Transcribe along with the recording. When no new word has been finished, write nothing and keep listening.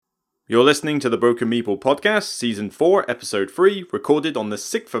You're listening to the Broken Meeple Podcast, Season 4, Episode 3, recorded on the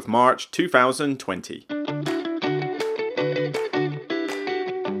 6th of March 2020.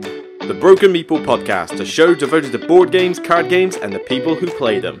 The Broken Meeple Podcast, a show devoted to board games, card games, and the people who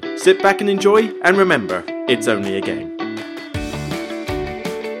play them. Sit back and enjoy, and remember, it's only a game.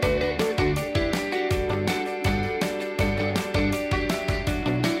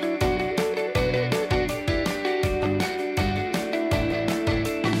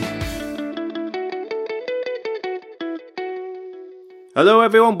 Hello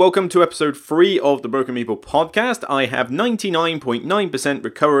everyone, welcome to episode 3 of the Broken Meeple Podcast. I have 99.9%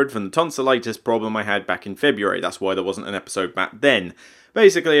 recovered from the tonsillitis problem I had back in February. That's why there wasn't an episode back then.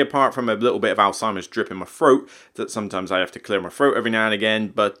 Basically, apart from a little bit of Alzheimer's drip in my throat, that sometimes I have to clear my throat every now and again,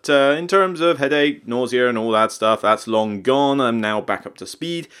 but in terms of headache, nausea and all that stuff, that's long gone. I'm now back up to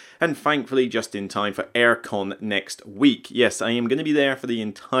speed, and thankfully just in time for AirCon next week. Yes, I am going to be there for the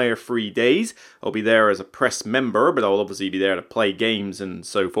entire 3 days. I'll be there as a press member, but I'll obviously be there to play games and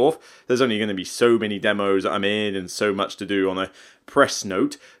so forth. There's only going to be so many demos I'm in and so much to do on a press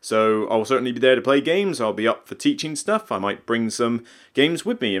note, so I'll certainly be there to play games. I'll be up for teaching stuff. I might bring some games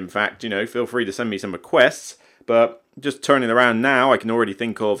with me, in fact, feel free to send me some requests, but just turning around now, I can already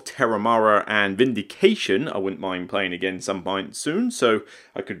think of Terramara and Vindication I wouldn't mind playing again some point soon, so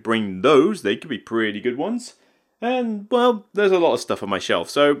I could bring those. They could be pretty good ones. And, well, there's a lot of stuff on my shelf,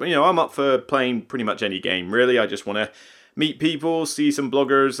 so, I'm up for playing pretty much any game, really. I just want to meet people, see some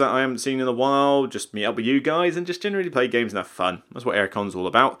bloggers that I haven't seen in a while, just meet up with you guys, and just generally play games and have fun. That's what AirCon's all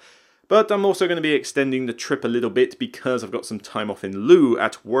about. But I'm also going to be extending the trip a little bit because I've got some time off in lieu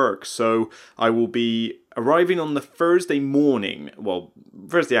at work, so I will be arriving on the Thursday morning, well,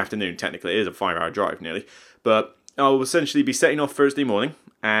 Thursday afternoon technically, it is a 5-hour drive nearly, but I'll essentially be setting off Thursday morning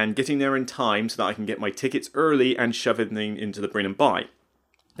and getting there in time so that I can get my tickets early and shove everything into the bring and buy.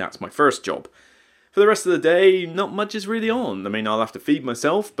 That's my first job. For the rest of the day, not much is really on. I'll have to feed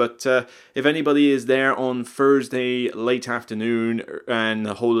myself, but if anybody is there on Thursday late afternoon and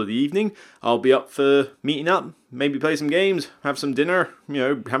the whole of the evening, I'll be up for meeting up, maybe play some games, have some dinner,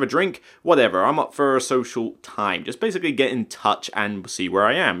 have a drink, whatever. I'm up for a social time. Just basically get in touch and see where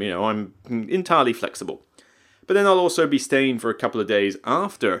I am. I'm entirely flexible. But then I'll also be staying for a couple of days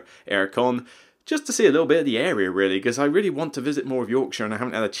after AirCon, just to see a little bit of the area, really, because I really want to visit more of Yorkshire and I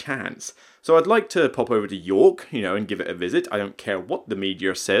haven't had a chance. So I'd like to pop over to York, and give it a visit. I don't care what the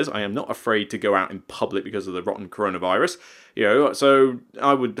media says. I am not afraid to go out in public because of the rotten coronavirus. So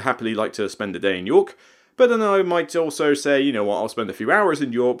I would happily like to spend a day in York. But then I might also say, I'll spend a few hours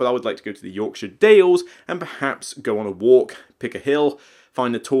in York, but I would like to go to the Yorkshire Dales and perhaps go on a walk, pick a hill,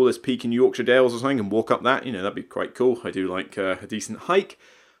 find the tallest peak in Yorkshire Dales or something and walk up that. That'd be quite cool. I do like a decent hike.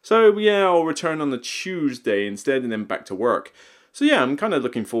 So yeah, I'll return on the Tuesday instead and then back to work. So yeah, I'm kind of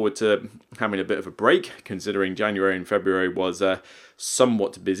looking forward to having a bit of a break, considering January and February was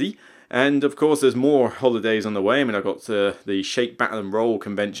somewhat busy. And of course, there's more holidays on the way. I've got the Shake, Battle and Roll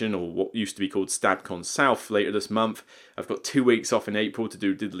convention, or what used to be called StabCon South, later this month. I've got 2 weeks off in April to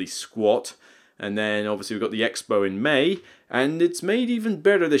do Diddly Squat. And then obviously we've got the Expo in May. And it's made even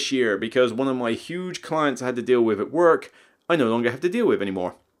better this year because one of my huge clients I had to deal with at work, I no longer have to deal with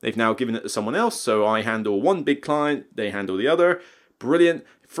anymore. They've now given it to someone else, so I handle one big client, they handle the other. Brilliant.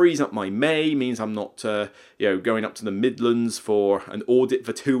 Frees up my May, means I'm not going up to the Midlands for an audit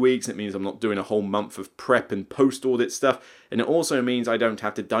for 2 weeks. It means I'm not doing a whole month of prep and post-audit stuff. And it also means I don't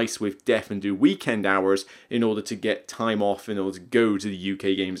have to dice with death and do weekend hours in order to get time off in order to go to the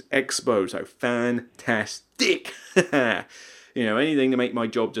UK Games Expo. So fantastic. Anything to make my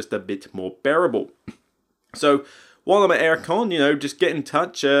job just a bit more bearable. So while I'm at AirCon, just get in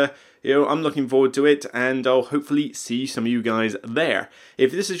touch. I'm looking forward to it, and I'll hopefully see some of you guys there.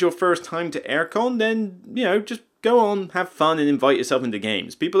 If this is your first time to AirCon, then, just go on, have fun, and invite yourself into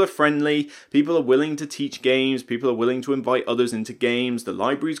games. People are friendly, people are willing to teach games, people are willing to invite others into games. The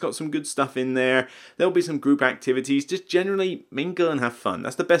library's got some good stuff in there. There'll be some group activities. Just generally mingle and have fun.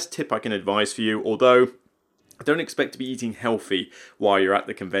 That's the best tip I can advise for you, although I don't expect to be eating healthy while you're at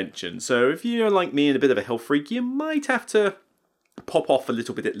the convention. So if you're like me and a bit of a health freak, you might have to pop off a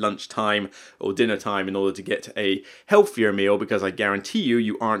little bit at lunchtime or dinner time in order to get a healthier meal, because I guarantee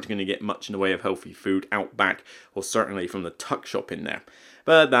you aren't going to get much in the way of healthy food out back, or certainly from the tuck shop in there.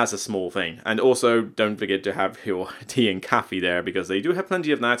 But that's a small thing. And also, don't forget to have your tea and coffee there, because they do have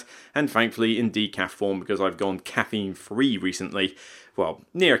plenty of that, and thankfully in decaf form, because I've gone caffeine-free recently. Well,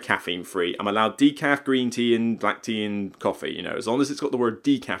 near caffeine-free. I'm allowed decaf, green tea, and black tea and coffee. As long as it's got the word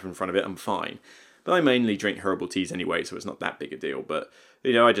decaf in front of it, I'm fine. But I mainly drink herbal teas anyway, so it's not that big a deal. But,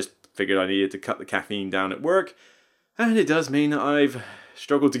 I just figured I needed to cut the caffeine down at work. And it does mean that I've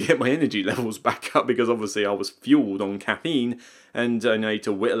struggled to get my energy levels back up because obviously I was fueled on caffeine, and I need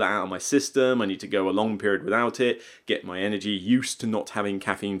to whittle it out of my system. I need to go a long period without it, get my energy used to not having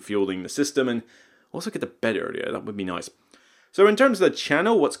caffeine fueling the system, and also get to bed earlier. That would be nice. So in terms of the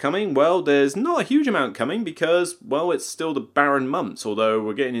channel, what's coming? Well, there's not a huge amount coming because, well, it's still the barren months, although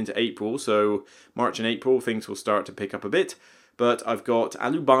we're getting into April, so March and April things will start to pick up a bit. But I've got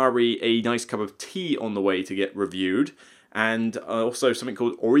Alubari, a nice cup of tea on the way to get reviewed, and also something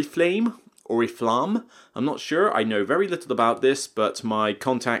called Oriflame. I'm not sure. I know very little about this, but my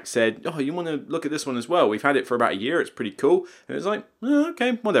contact said, oh, you want to look at this one as well? We've had it for about a year. It's pretty cool. And it's like, oh,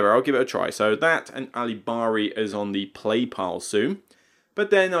 okay, whatever. I'll give it a try. So that and Alibari is on the play pile soon. But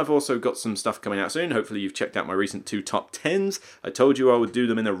then I've also got some stuff coming out soon. Hopefully you've checked out my recent 2 top 10s. I told you I would do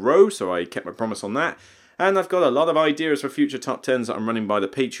them in a row, so I kept my promise on that. And I've got a lot of ideas for future top 10s that I'm running by the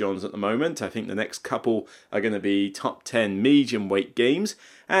Patreons at the moment. I think the next couple are going to be top 10 medium weight games.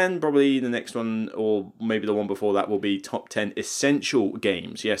 And probably the next one, or maybe the one before that, will be top 10 essential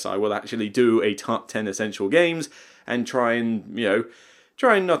games. Yes, I will actually do a top 10 essential games and try and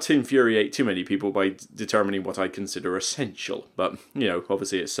not to infuriate too many people by determining what I consider essential. But,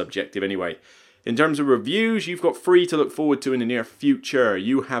 obviously it's subjective anyway. In terms of reviews, you've got 3 to look forward to in the near future.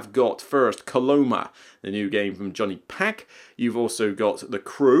 You have got first Coloma, the new game from Johnny Pack. You've also got The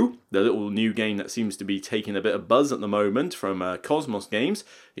Crew, the little new game that seems to be taking a bit of buzz at the moment from Cosmos Games.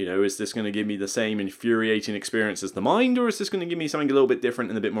 Is this going to give me the same infuriating experience as The Mind, or is this going to give me something a little bit different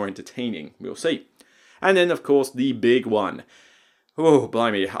and a bit more entertaining? We'll see. And then, of course, the big one. Oh,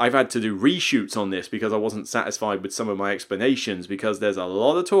 blimey, I've had to do reshoots on this because I wasn't satisfied with some of my explanations, because there's a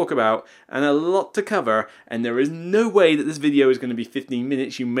lot to talk about and a lot to cover, and there is no way that this video is going to be 15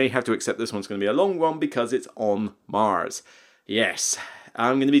 minutes. You may have to accept this one's going to be a long one because it's on Mars. Yes,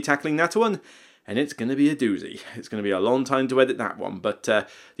 I'm going to be tackling that one, and it's going to be a doozy. It's going to be a long time to edit that one, but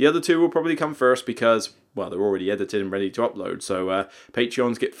the other 2 will probably come first because, well, they're already edited and ready to upload, so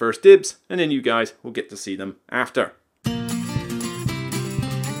Patreons get first dibs, and then you guys will get to see them after.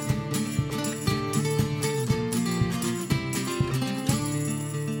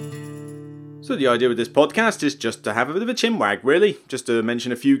 So the idea with this podcast is just to have a bit of a chinwag, really. Just to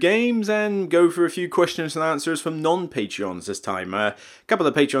mention a few games and go for a few questions and answers from non-Patreons this time. A couple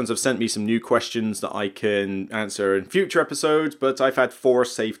of Patreons have sent me some new questions that I can answer in future episodes, but I've had 4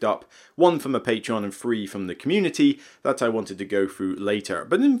 saved up. 1 from a Patreon and 3 from the community that I wanted to go through later.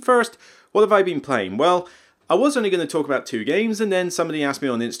 But then first, what have I been playing? Well, I was only going to talk about 2 games, and then somebody asked me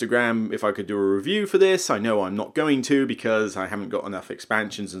on Instagram if I could do a review for this. I know I'm not going to because I haven't got enough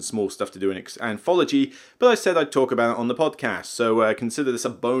expansions and small stuff to do in Anthology, but I said I'd talk about it on the podcast, so consider this a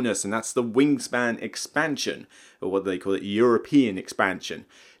bonus, and that's the Wingspan expansion, or what do they call it, European expansion.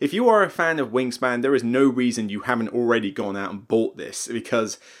 If you are a fan of Wingspan, there is no reason you haven't already gone out and bought this,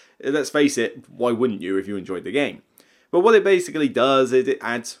 because, let's face it, why wouldn't you if you enjoyed the game? But what it basically does is it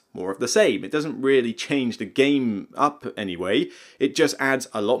adds more of the same. It doesn't really change the game up anyway. It just adds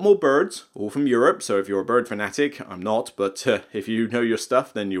a lot more birds, all from Europe. So if you're a bird fanatic, I'm not, but if you know your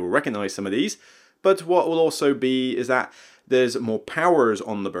stuff, then you'll recognize some of these. But what will also be is that there's more powers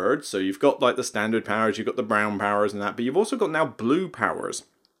on the birds. So you've got like the standard powers, you've got the brown powers and that, but you've also got now blue powers.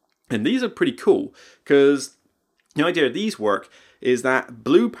 And these are pretty cool because the idea of these work is that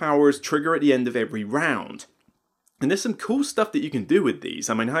blue powers trigger at the end of every round. And there's some cool stuff that you can do with these.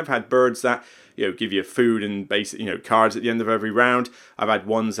 I mean, I've had birds that, give you food and basic, cards at the end of every round. I've had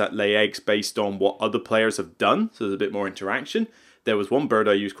ones that lay eggs based on what other players have done, so there's a bit more interaction. There was one bird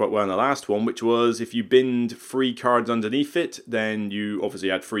I used quite well in the last one, which was if you binned 3 cards underneath it, then you obviously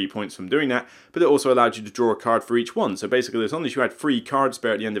had 3 points from doing that, but it also allowed you to draw a card for each one. So basically, as long as you had 3 cards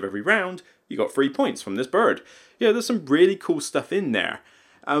spare at the end of every round, you got 3 points from this bird. There's some really cool stuff in there.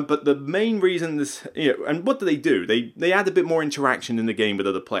 But the main reason this, and what do? They add a bit more interaction in the game with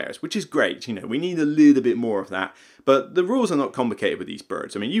other players, which is great. We need a little bit more of that. But the rules are not complicated with these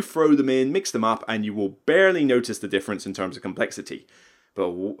birds. I mean, you throw them in, mix them up, and you will barely notice the difference in terms of complexity. But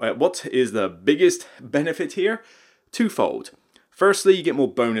what is the biggest benefit here? Twofold. Firstly, you get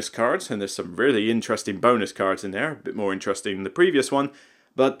more bonus cards, and there's some really interesting bonus cards in there, a bit more interesting than the previous one.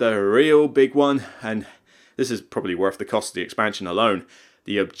 But the real big one, and this is probably worth the cost of the expansion alone,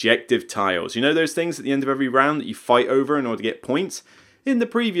 the objective tiles. Those things at the end of every round that you fight over in order to get points? In the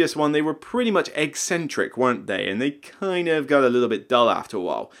previous one, they were pretty much egg-centric, weren't they? And they kind of got a little bit dull after a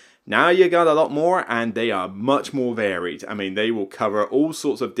while. Now you got a lot more, and they are much more varied. I mean, they will cover all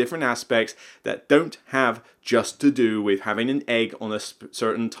sorts of different aspects that don't have just to do with having an egg on a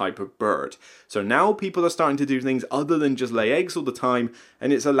certain type of bird. So now people are starting to do things other than just lay eggs all the time,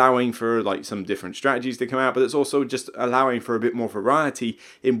 and it's allowing for like some different strategies to come out, but it's also just allowing for a bit more variety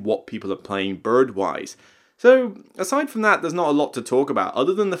in what people are playing bird-wise. So, aside from that, there's not a lot to talk about,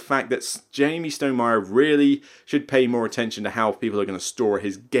 other than the fact that Jamie Stonemaier really should pay more attention to how people are going to store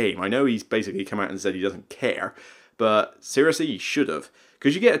his game. I know he's basically come out and said he doesn't care, but seriously, he should have.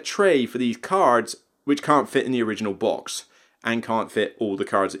 Because you get a tray for these cards which can't fit in the original box, and can't fit all the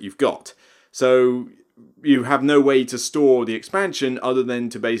cards that you've got. So, you have no way to store the expansion other than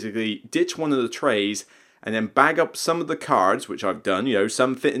to basically ditch one of the trays, and then bag up some of the cards, which I've done. You know,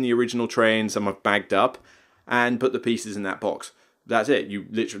 some fit in the original tray and some I've bagged up, and put the pieces in that box. That's it. You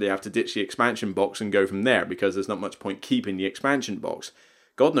literally have to ditch the expansion box and go from there, because there's not much point keeping the expansion box.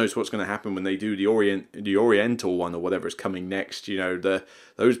 God knows what's going to happen when they do the Oriental one, or whatever is coming next. You know,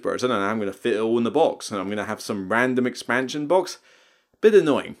 those birds. I don't know. I'm going to fit it all in the box, and I'm going to have some random expansion box. Bit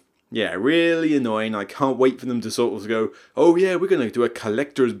annoying. Yeah, really annoying. I can't wait for them to sort of go, oh yeah, we're going to do a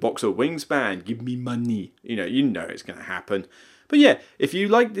collector's box of Wingspan. Give me money. You know it's going to happen. But yeah, if you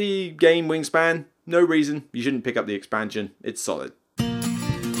like the game Wingspan, no reason you shouldn't pick up the expansion. It's solid.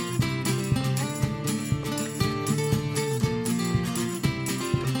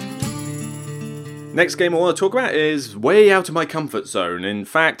 Next game I want to talk about is way out of my comfort zone. In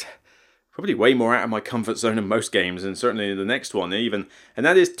fact, probably way more out of my comfort zone than most games, and certainly the next one even. And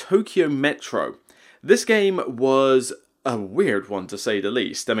that is Tokyo Metro. This game was a weird one, to say the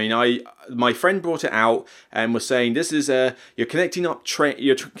least. I mean, my friend brought it out and was saying this is you're connecting up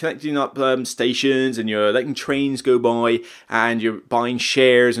stations, and you're letting trains go by, and you're buying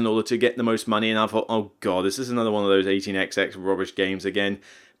shares in order to get the most money. And I thought, oh god, this is another one of those 18xx rubbish games again.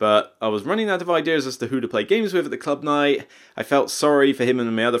 But I was running out of ideas as to who to play games with at the club night. I felt sorry for him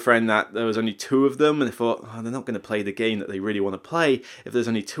and my other friend that there was only two of them, and I thought, oh, they're not going to play the game that they really want to play if there's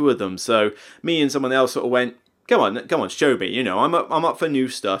only two of them. So me and someone else sort of went, Come on, show me. You know, I'm up for new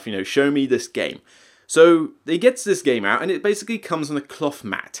stuff. You know, show me this game. So he gets this game out, and it basically comes on a cloth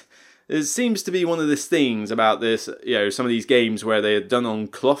mat. There seems to be one of these things about this, you know, some of these games where they're done on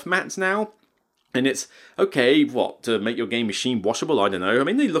cloth mats now. And it's, okay, what, to make your game machine washable? I don't know. I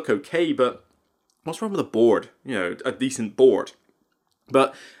mean, they look okay, but what's wrong with a board? You know, a decent board.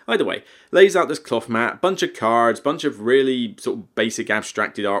 But either way, lays out this cloth mat, bunch of cards, bunch of really sort of basic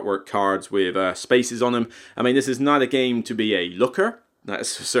abstracted artwork cards with spaces on them. I mean, this is not a game to be a looker, that's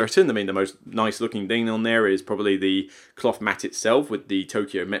certain. I mean, the most nice looking thing on there is probably the cloth mat itself with the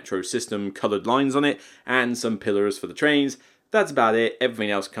Tokyo Metro system coloured lines on it and some pillars for the trains. That's about it. Everything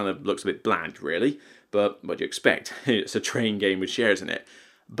else kind of looks a bit bland, really. But what do you expect? It's a train game with shares in it.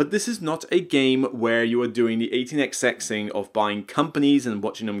 But this is not a game where you are doing the 18xxing of buying companies and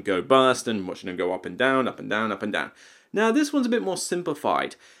watching them go bust and watching them go up and down, up and down, up and down. Now, this one's a bit more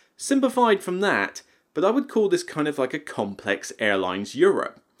simplified. Simplified from that, but I would call this kind of like a complex airlines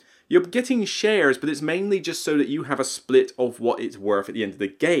Europe. You're getting shares, but it's mainly just so that you have a split of what it's worth at the end of the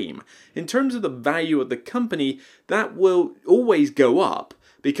game. In terms of the value of the company, that will always go up,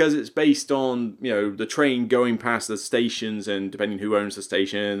 because it's based on, you know, the train going past the stations, and depending who owns the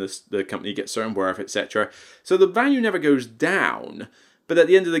station, the company gets certain worth, etc. So the value never goes down. But at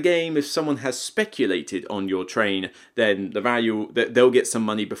the end of the game, if someone has speculated on your train, then the value, they'll get some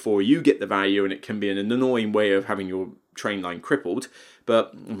money before you get the value, and it can be an annoying way of having your train line crippled.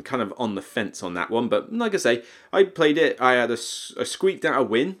 But I'm kind of on the fence on that one. But like I say, I played it. I had a squeaked out a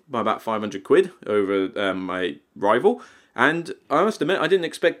win by about 500 quid over my rival. And I must admit, I didn't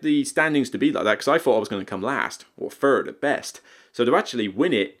expect the standings to be like that, because I thought I was going to come last, or third at best. So to actually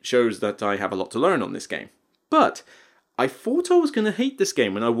win it shows that I have a lot to learn on this game. But I thought I was going to hate this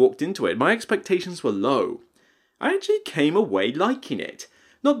game when I walked into it. My expectations were low. I actually came away liking it.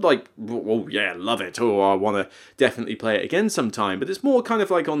 Not like, oh yeah, love it, or I want to definitely play it again sometime, but it's more kind of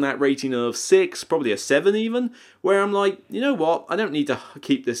like on that rating of 6, probably a 7 even, where I'm like, you know what, I don't need to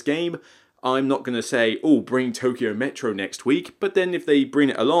keep this game. I'm not going to say, oh, bring Tokyo Metro next week, but then if they bring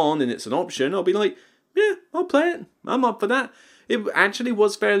it along and it's an option, I'll be like, yeah, I'll play it. I'm up for that. It actually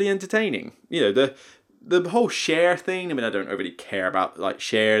was fairly entertaining. You know, the whole share thing, I mean, I don't really care about like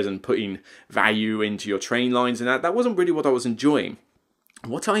shares and putting value into your train lines and that. That wasn't really what I was enjoying.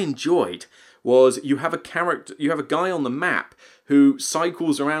 What I enjoyed was you have a guy on the map who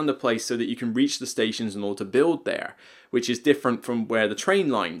cycles around the place so that you can reach the stations in order to build there. which is different from where the train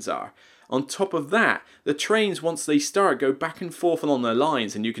lines are. On top of that, the trains, once they start, go back and forth along their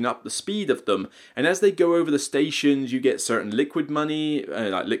lines, and you can up the speed of them. And as they go over the stations, you get certain liquid money,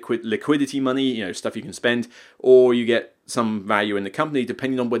 like liquidity money, stuff you can spend, or you get some value in the company,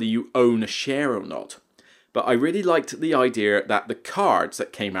 depending on whether you own a share or not. But I really liked the idea that the cards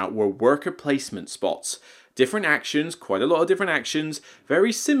that came out were worker placement spots. Different actions, quite a lot of different actions,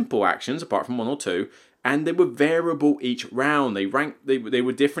 very simple actions, apart from one or two, and they were variable each round. They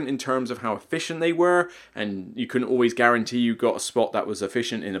were different in terms of how efficient they were, and you couldn't always guarantee you got a spot that was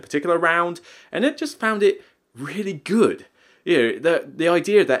efficient in a particular round, and I just found it really good. The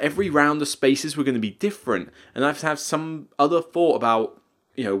idea that every round the spaces were going to be different, and I have to have some other thought about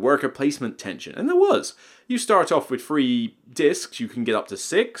worker placement tension, and there was. You start off with 3 discs, you can get up to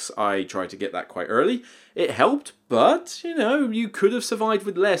 6. I tried to get that quite early. It helped, but, you could have survived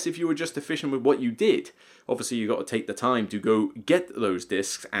with less if you were just efficient with what you did. Obviously, you got to take the time to go get those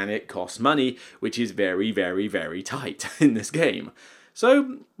discs, and it costs money, which is very, very, very tight in this game.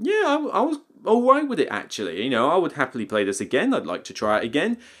 So, yeah, I was alright with it, actually. I would happily play this again. I'd like to try it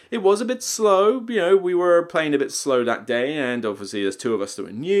again. It was a bit slow. We were playing a bit slow that day, and obviously there's 2 of us that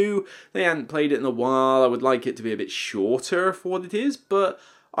were new. They hadn't played it in a while. I would like it to be a bit shorter for what it is, but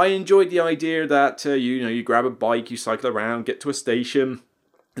I enjoyed the idea that, you grab a bike, you cycle around, get to a station,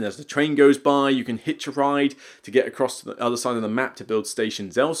 and as the train goes by, you can hitch a ride to get across to the other side of the map to build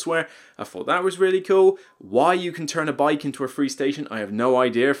stations elsewhere. I thought that was really cool. Why you can turn a bike into a free station, I have no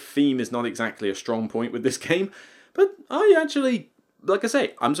idea. Theme is not exactly a strong point with this game. But I actually, like I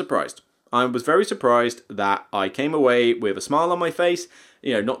say, I'm surprised. I was very surprised that I came away with a smile on my face.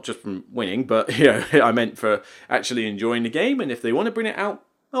 Not just from winning, but, I meant for actually enjoying the game. And if they want to bring it out,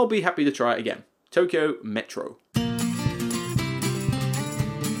 I'll be happy to try it again. Tokyo Metro.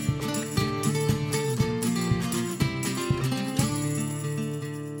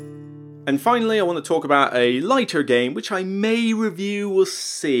 And finally, I want to talk about a lighter game, which I may review, we'll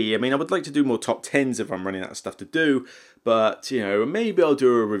see. I would like to do more top 10s if I'm running out of stuff to do, but, maybe I'll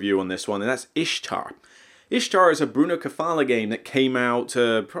do a review on this one, and that's Ishtar. Ishtar is a Bruno Cathala game that came out,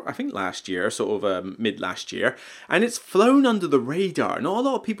 I think last year, sort of mid-last year, and it's flown under the radar. Not a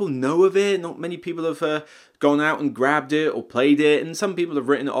lot of people know of it, not many people have gone out and grabbed it or played it, and some people have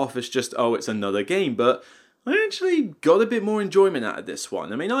written it off as just, it's another game, but I actually got a bit more enjoyment out of this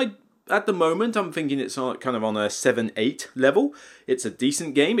one. At the moment, I'm thinking it's kind of on a 7-8 level. It's a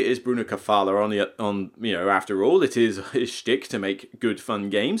decent game. It is Bruno Cathala after all. It is his shtick to make good, fun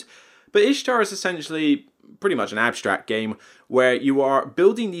games. But Ishtar is essentially pretty much an abstract game where you are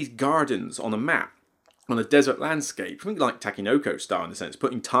building these gardens on a map, on a desert landscape, something like Takenoko style in a sense,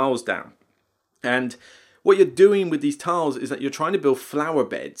 putting tiles down. And what you're doing with these tiles is that you're trying to build flower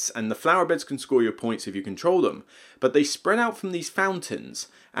beds, and the flower beds can score your points if you control them. But they spread out from these fountains,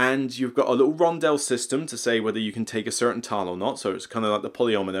 and you've got a little rondelle system to say whether you can take a certain tile or not, so it's kind of like the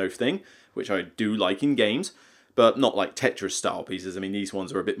polyomino thing, which I do like in games, but not like Tetris style pieces. These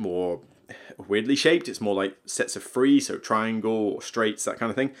ones are a bit more weirdly shaped. It's more like sets of 3, so triangle or straights, that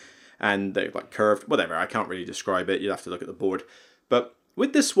kind of thing. And they're like curved, whatever, I can't really describe it, you'd have to look at the board. But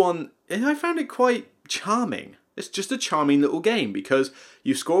with this one, I found it quite charming. It's just a charming little game because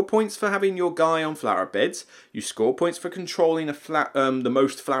you score points for having your guy on flower beds. You score points for controlling the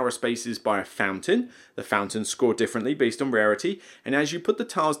most flower spaces by a fountain. The fountains score differently based on rarity. And as you put the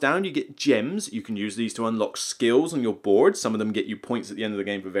tiles down, you get gems. You can use these to unlock skills on your board. Some of them get you points at the end of the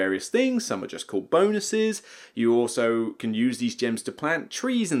game for various things. Some are just called bonuses. You also can use these gems to plant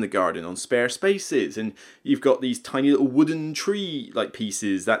trees in the garden on spare spaces. And you've got these tiny little wooden tree-like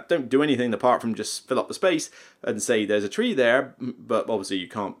pieces that don't do anything apart from just fill up the space and say there's a tree there, but obviously you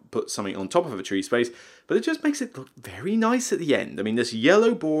can't put something on top of a tree space, but it just makes it look very nice at the end. This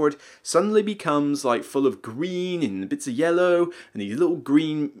yellow board suddenly becomes like full of green and bits of yellow and these little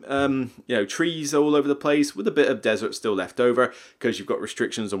green trees all over the place with a bit of desert still left over because you've got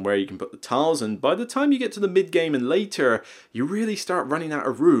restrictions on where you can put the tiles, and by the time you get to the mid-game and later, you really start running out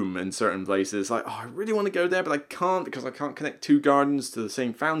of room in certain places. Like, I really want to go there, but I can't because I can't connect 2 gardens to the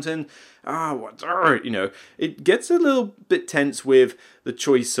same fountain. It gets a little bit tense with the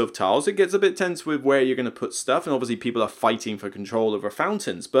choice of tiles. It gets a bit tense with where you're going to put stuff, and obviously people are fighting for control over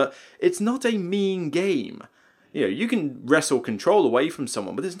fountains, but it's not a mean game. You can wrestle control away from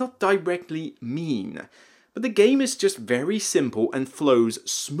someone, but it's not directly mean. But the game is just very simple and flows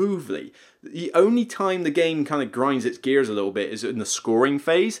smoothly. The only time the game kind of grinds its gears a little bit is in the scoring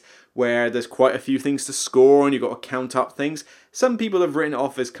phase, where there's quite a few things to score and you've got to count up things. Some people have written it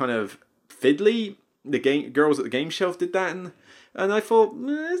off as kind of fiddly. The girls at the game shelf did that, and And I thought,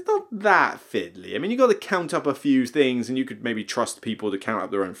 it's not that fiddly. I mean, you got to count up a few things, and you could maybe trust people to count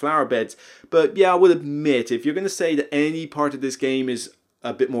up their own flower beds. But yeah, I would admit, if you're going to say that any part of this game is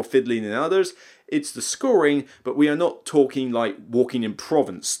a bit more fiddly than others, it's the scoring, but we are not talking like Walking in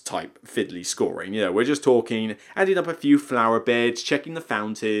Provence type fiddly scoring. We're just talking adding up a few flower beds, checking the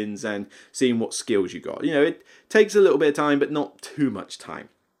fountains, and seeing what skills you got. It takes a little bit of time, but not too much time.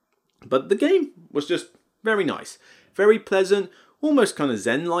 But the game was just very nice, very pleasant, almost kind of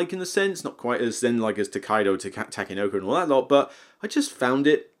zen-like in a sense, not quite as zen-like as Tokaido, Takenoko and all that lot, but I just found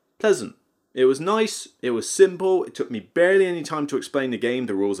it pleasant. It was nice, it was simple, it took me barely any time to explain the game,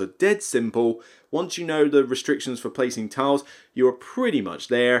 the rules are dead simple. Once you know the restrictions for placing tiles, you are pretty much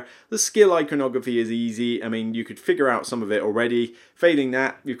there. The skill iconography is easy, I mean, you could figure out some of it already. Failing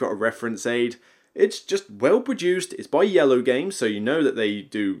that, you've got a reference aid. It's just well produced, it's by Yellow Games, so you know that they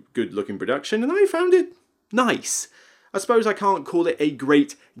do good looking production, and I found it nice. I suppose I can't call it a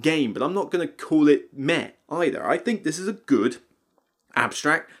great game, but I'm not going to call it meh either. I think this is a good,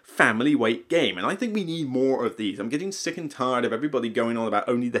 abstract, family weight game, and I think we need more of these. I'm getting sick and tired of everybody going on about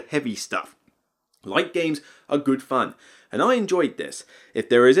only the heavy stuff. Light games are good fun, and I enjoyed this. If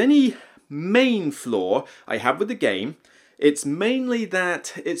there is any main flaw I have with the game, it's mainly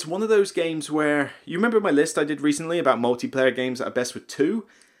that it's one of those games where, you remember my list I did recently about multiplayer games that are best with 2?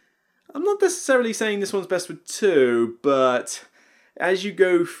 I'm not necessarily saying this one's best with 2, but as you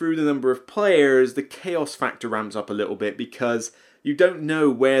go through the number of players, the chaos factor ramps up a little bit because you don't know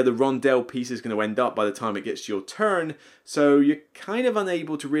where the rondelle piece is going to end up by the time it gets to your turn, so you're kind of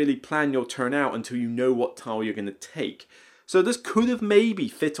unable to really plan your turn out until you know what tile you're going to take. So this could have maybe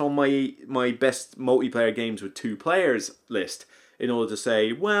fit on my best multiplayer games with 2 players list in order to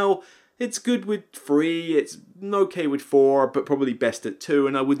say, well, it's good with 3, it's okay with 4, but probably best at 2,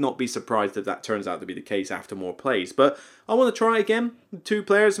 and I would not be surprised if that turns out to be the case after more plays. But I want to try again with 2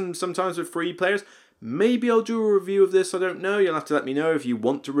 players and sometimes with 3 players. Maybe I'll do a review of this, I don't know. You'll have to let me know if you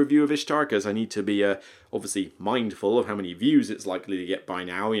want a review of Ishtar, because I need to be obviously mindful of how many views it's likely to get by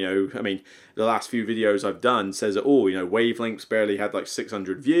now. I mean, the last few videos I've done says it all. Wavelength's barely had like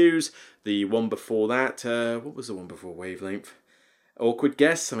 600 views. The one before that, what was the one before Wavelength? Awkward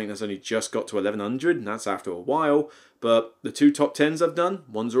Guess, I think that's only just got to 1100, and that's after a while. But the 2 top 10s I've done,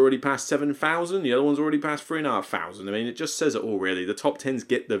 one's already past 7,000, the other one's already past 3,500. I mean, it just says it all, really. The top 10s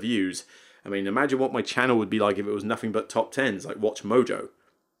get the views. I mean, imagine what my channel would be like if it was nothing but top 10s, like Watch Mojo.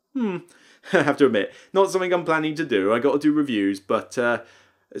 I have to admit, not something I'm planning to do. I got to do reviews, but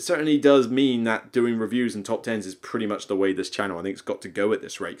it certainly does mean that doing reviews and top 10s is pretty much the way this channel, I think, it's got to go at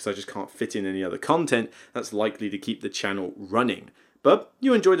this rate, because I just can't fit in any other content that's likely to keep the channel running. But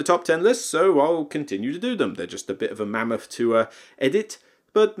you enjoy the top 10 lists, so I'll continue to do them. They're just a bit of a mammoth to edit,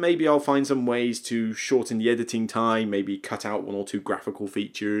 but maybe I'll find some ways to shorten the editing time, maybe cut out 1 or 2 graphical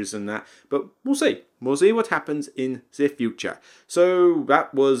features and that. But we'll see. We'll see what happens in the future. So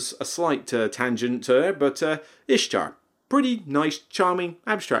that was a slight tangent there, but Ishtar. Pretty nice, charming,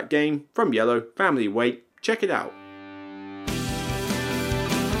 abstract game from Yellow, family weight. Check it out.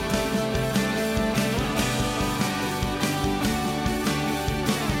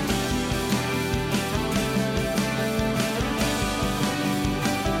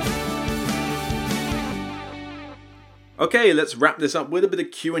 Okay, let's wrap this up with a bit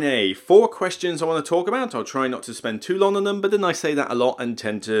of Q&A. 4 questions I want to talk about. I'll try not to spend too long on them, but then I say that a lot and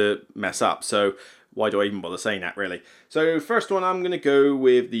tend to mess up. So why do I even bother saying that, really? So first one, I'm going to go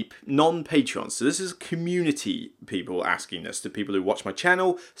with the non-Patreons. So this is community people asking this, to people who watch my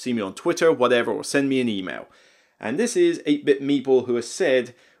channel, see me on Twitter, whatever, or send me an email. And this is 8-Bit Meeple, who has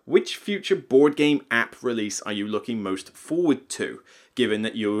said, which future board game app release are you looking most forward to, given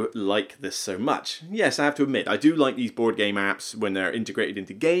that you like this so much? Yes, I have to admit, I do like these board game apps when they're integrated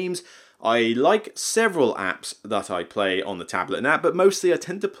into games. I like several apps that I play on the tablet and app, but mostly I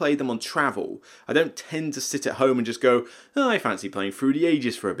tend to play them on travel. I don't tend to sit at home and just go, oh, I fancy playing Through the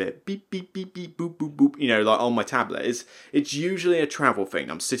Ages for a bit. Beep, beep, beep, beep, boop, boop, boop, like on my tablet. It's usually a travel thing.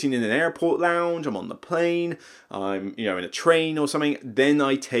 I'm sitting in an airport lounge, I'm on the plane, I'm, in a train or something, then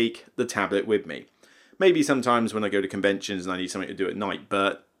I take the tablet with me. Maybe sometimes when I go to conventions and I need something to do at night,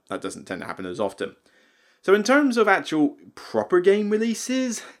 but that doesn't tend to happen as often. So in terms of actual proper game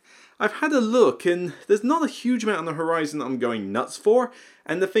releases, I've had a look and there's not a huge amount on the horizon that I'm going nuts for.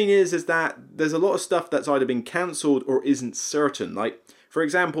 And the thing is that there's a lot of stuff that's either been cancelled or isn't certain. Like, for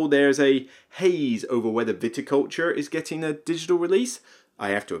example, there's a haze over whether viticulture is getting a digital release. I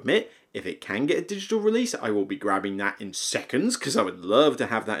have to admit, if it can get a digital release, I will be grabbing that in seconds because I would love to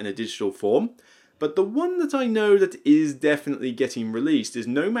have that in a digital form. But the one that I know that is definitely getting released is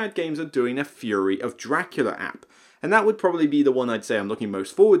Nomad Games are doing a Fury of Dracula app. And that would probably be the one I'd say I'm looking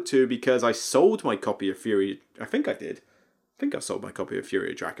most forward to, because I sold my copy of Fury. I think I did. I think I sold my copy of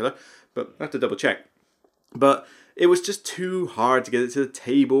Fury of Dracula, but I have to double check. But it was just too hard to get it to the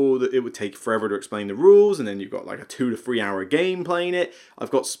table. It would take forever to explain the rules, and then you've got like a 2 to 3 hour game playing it.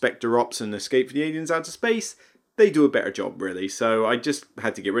 I've got Spectre Ops and Escape for the Aliens Out of Space. They do a better job, really, so I just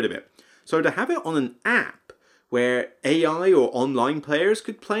had to get rid of it. So to have it on an app where AI or online players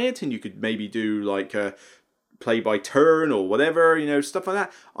could play it, and you could maybe do like a play by turn or whatever, stuff like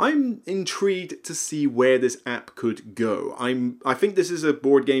that. I'm intrigued to see where this app could go. I think this is a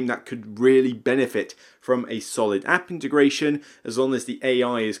board game that could really benefit from a solid app integration, as long as the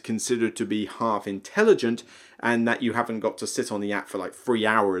AI is considered to be half intelligent and that you haven't got to sit on the app for like 3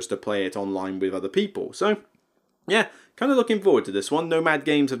 hours to play it online with other people. So yeah, kind of looking forward to this one. Nomad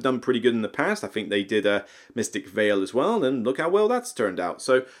Games have done pretty good in the past. I think they did a Mystic Vale as well, and look how well that's turned out.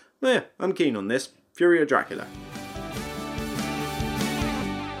 So yeah, I'm keen on this. Fury of Dracula.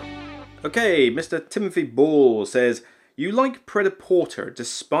 Okay, Mr. Timothy Ball says, you like Predaporter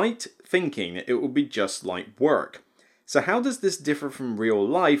despite thinking it will be just like work. So how does this differ from real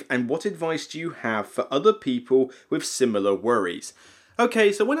life, and what advice do you have for other people with similar worries?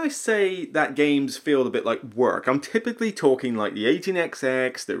 Okay, so when I say that games feel a bit like work, I'm typically talking like the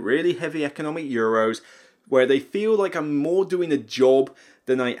 18XX, the really heavy economic Euros, where they feel like I'm more doing a job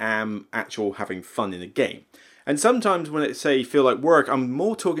than I am actual having fun in a game. And sometimes when I say feel like work, I'm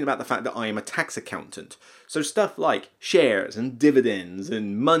more talking about the fact that I am a tax accountant. So stuff like shares and dividends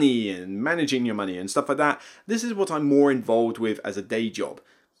and money and managing your money and stuff like that, this is what I'm more involved with as a day job.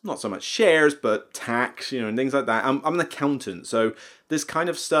 Not so much shares, but tax, and things like that. I'm an accountant, so this kind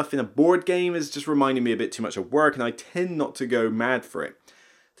of stuff in a board game is just reminding me a bit too much of work, and I tend not to go mad for it.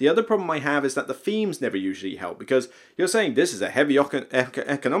 The other problem I have is that the themes never usually help, because you're saying this is a heavy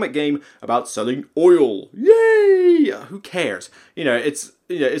economic game about selling oil. Yay! Who cares?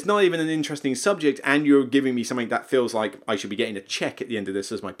 It's not even an interesting subject, and you're giving me something that feels like I should be getting a check at the end of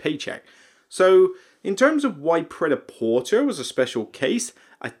this as my paycheck. So, in terms of why Predaporter was a special case,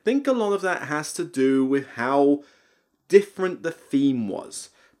 I think a lot of that has to do with how different the theme was.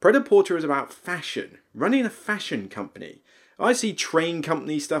 Predaporter is about fashion, running a fashion company. I see train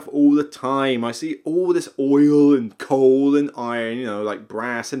company stuff all the time. I see all this oil and coal and iron, like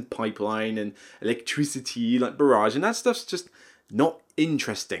brass and pipeline and electricity, like barrage, and that stuff's just not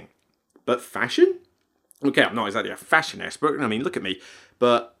interesting. But fashion? Okay, I'm not exactly a fashion expert. I mean, look at me.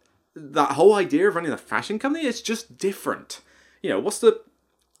 But that whole idea of running a fashion company is just different. What's the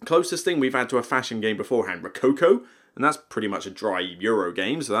closest thing we've had to a fashion game beforehand? Rococo? And that's pretty much a dry Euro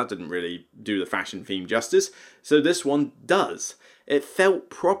game, so that didn't really do the fashion theme justice. So this one does. It felt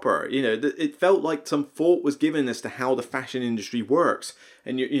proper, it felt like some thought was given as to how the fashion industry works.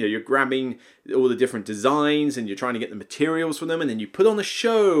 And you're grabbing all the different designs and you're trying to get the materials for them, and then you put on a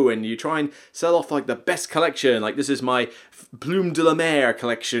show and you try and sell off like the best collection. Like, this is my Plume de la Mer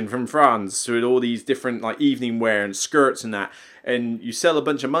collection from France, with all these different like evening wear and skirts and that. And you sell a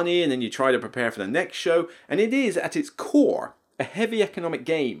bunch of money, and then you try to prepare for the next show. And it is, at its core, a heavy economic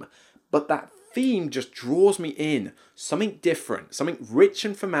game. But that theme just draws me in. Something different, something rich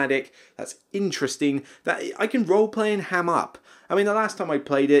and thematic, that's interesting, that I can roleplay and ham up. I mean, the last time I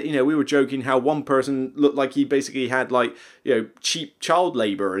played it, we were joking how one person looked like he basically had like, cheap child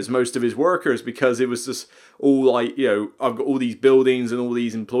labor as most of his workers, because it was just all like, I've got all these buildings and all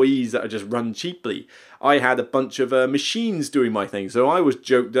these employees that are just run cheaply. I had a bunch of machines doing my thing, so I was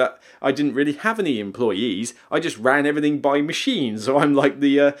joked that I didn't really have any employees. I just ran everything by machines. So I'm like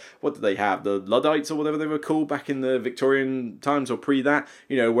the, what did they have? The Luddites or whatever they were called back in the Victorian times or pre that,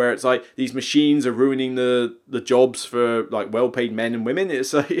 where it's like these machines are ruining the jobs for like well-paid men and women.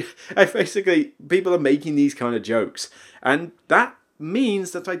 It's like, basically, people are making these kind of jokes. And that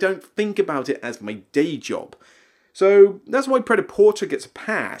means that I don't think about it as my day job. So that's why Predaporter gets a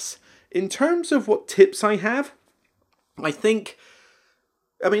pass. In terms of what tips I have, I think,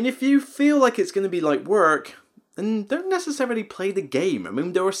 if you feel like it's going to be like work, then don't necessarily play the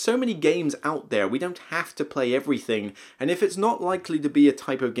game. There are so many games out there, we don't have to play everything, and if it's not likely to be a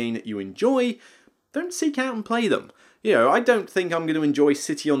type of game that you enjoy, don't seek out and play them. I don't think I'm going to enjoy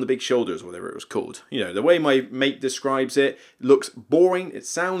City on the Big Shoulders, whatever it was called. The way my mate describes it looks boring, it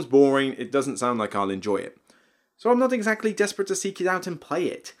sounds boring, it doesn't sound like I'll enjoy it. So I'm not exactly desperate to seek it out and play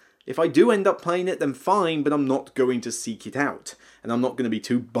it. If I do end up playing it, then fine, but I'm not going to seek it out. And I'm not going to be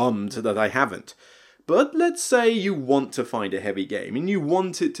too bummed that I haven't. But let's say you want to find a heavy game, and you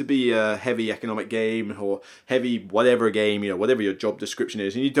want it to be a heavy economic game, or heavy whatever game, whatever your job description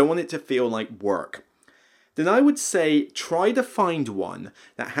is, and you don't want it to feel like work. then I would say try to find one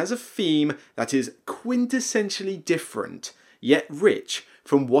that has a theme that is quintessentially different, yet rich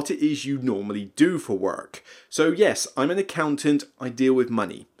from what it is you normally do for work. So yes, I'm an accountant, I deal with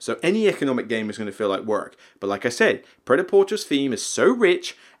money. So any economic game is going to feel like work. But like I said, Predaporter's theme is so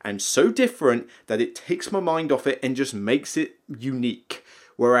rich and so different that it takes my mind off it and just makes it unique.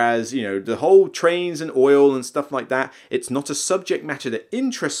 Whereas, the whole trains and oil and stuff like that, it's not a subject matter that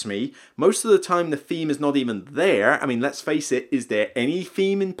interests me. Most of the time the theme is not even there. I mean, let's face it, is there any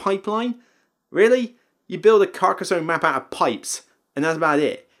theme in Pipeline? Really? You build a Carcassonne map out of pipes, and that's about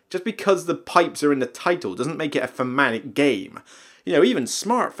it. Just because the pipes are in the title doesn't make it a thematic game. Even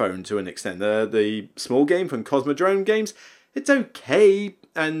Smartphone to an extent, the small game from Cosmodrome Games, it's okay,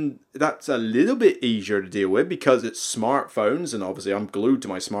 and that's a little bit easier to deal with because it's smartphones, and obviously I'm glued to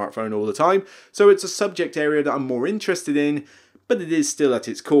my smartphone all the time, so it's a subject area that I'm more interested in, but it is still at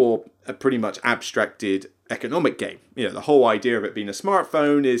its core a pretty much abstracted economic game. The whole idea of it being a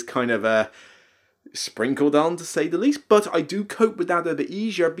smartphone is kind of sprinkled on, to say the least, but I do cope with that a bit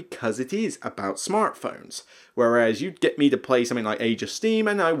easier because it is about smartphones. Whereas you'd get me to play something like Age of Steam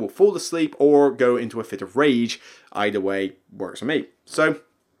and I will fall asleep or go into a fit of rage. Either way works for me. So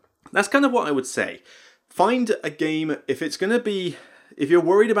that's kind of what I would say. Find a game, if you're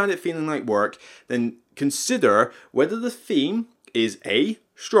worried about it feeling like work, then consider whether the theme is A,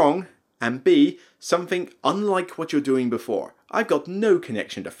 strong, and B, something unlike what you're doing before. I've got no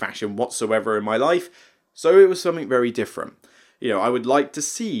connection to fashion whatsoever in my life, so it was something very different. I would like to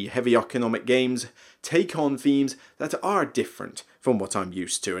see heavy economic games take on themes that are different from what I'm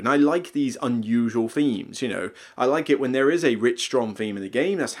used to, and I like these unusual themes. I like it when there is a rich, strong theme in the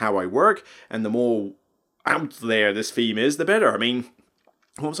game. That's how I work, and the more out there this theme is, the better. I mean,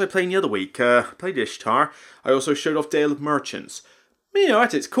 what was I playing the other week? I played Ishtar. I also showed off Dale of Merchants.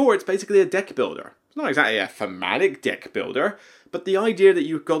 At its core, it's basically a deck builder. It's not exactly a thematic deck builder, but the idea that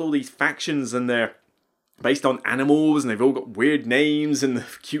you've got all these factions and they're based on animals and they've all got weird names and the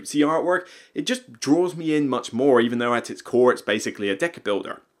cutesy artwork, it just draws me in much more, even though at its core it's basically a deck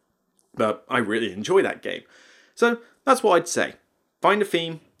builder. But I really enjoy that game. So that's what I'd say. Find a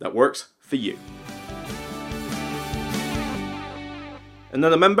theme that works for you.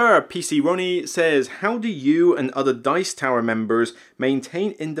 Another member, PC Ronnie, says, how do you and other Dice Tower members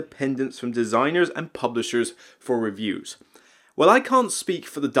maintain independence from designers and publishers for reviews? Well, I can't speak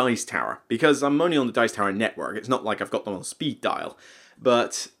for the Dice Tower, because I'm only on the Dice Tower network. It's not like I've got them on speed dial.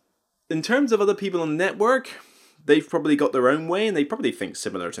 But in terms of other people on the network, they've probably got their own way, and they probably think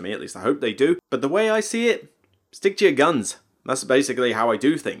similar to me, at least I hope they do. But the way I see it, stick to your guns. That's basically how I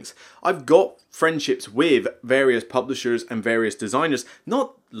do things. I've got friendships with various publishers and various designers,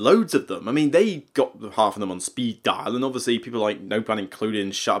 not loads of them. I mean, they got half of them on speed dial, and obviously people like No Pun Included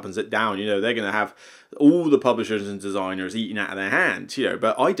and Shut Up and Sit Down, they're going to have all the publishers and designers eating out of their hands,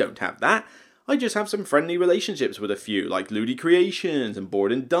 but I don't have that. I just have some friendly relationships with a few, like Ludi Creations and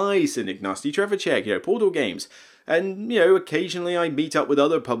Board and Dice and Ignacy Trevacek, Portal Games. And, occasionally I meet up with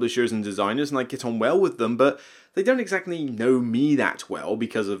other publishers and designers and I get on well with them, but they don't exactly know me that well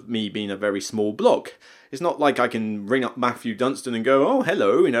because of me being a very small blog. It's not like I can ring up Matthew Dunstan and go, oh,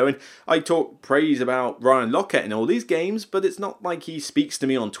 hello, and I talk praise about Ryan Lockett and all these games, but it's not like he speaks to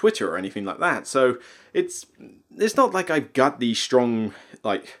me on Twitter or anything like that. So it's not like I've got these strong,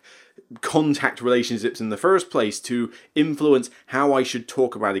 contact relationships in the first place to influence how I should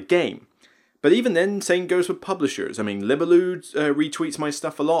talk about a game. But even then, same goes with publishers. I mean, Libellude retweets my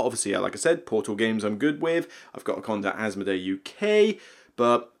stuff a lot. Obviously, like I said, Portal Games I'm good with. I've got a contact Asmodee UK,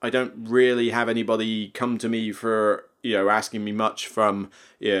 but I don't really have anybody come to me for, asking me much from,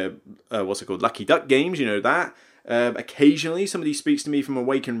 Lucky Duck Games, that. Occasionally, somebody speaks to me from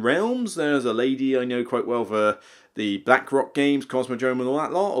Awakened Realms. There's a lady I know quite well for the BlackRock games, Cosmodrome and all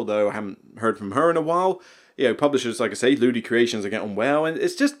that lot, although I haven't heard from her in a while. Publishers, like I say, Ludi Creations, I get on well, and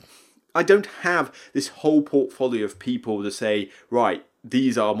it's just, I don't have this whole portfolio of people to say, right,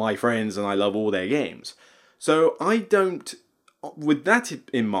 these are my friends and I love all their games. So I don't, with that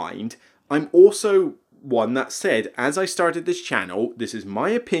in mind, I'm also one that said, as I started this channel, this is my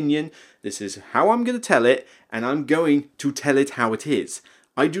opinion, this is how I'm going to tell it, and I'm going to tell it how it is.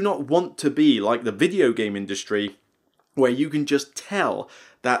 I do not want to be like the video game industry, where you can just tell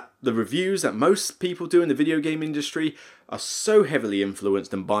that the reviews that most people do in the video game industry are so heavily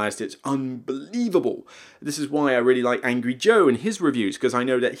influenced and biased, it's unbelievable. This is why I really like Angry Joe and his reviews, because I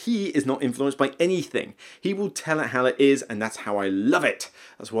know that he is not influenced by anything. He will tell it how it is, and that's how I love it.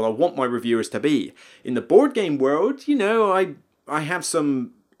 That's what I want my reviewers to be. In the board game world, I have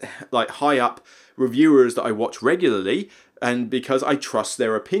some high up reviewers that I watch regularly. and because I trust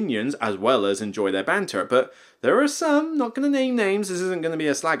their opinions as well as enjoy their banter. But there are some, not going to name names, this isn't going to be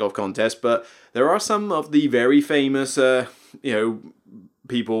a slag-off contest, but there are some of the very famous,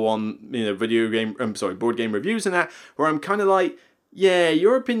 people on, board game reviews and that, where I'm kind of like, yeah,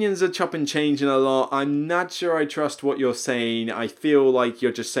 your opinions are chopping changing a lot. I'm not sure I trust what you're saying. I feel like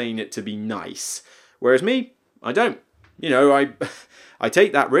you're just saying it to be nice. Whereas me, I don't. I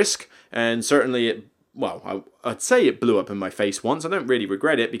take that risk, and certainly I'd say it blew up in my face once. I don't really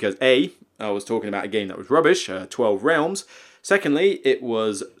regret it because A, I was talking about a game that was rubbish, 12 Realms. Secondly, it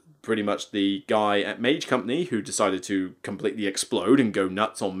was pretty much the guy at Mage Company who decided to completely explode and go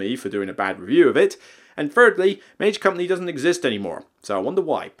nuts on me for doing a bad review of it. And thirdly, Mage Company doesn't exist anymore, so I wonder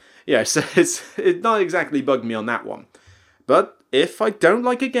why. Yeah, so it not exactly bugged me on that one. But if I don't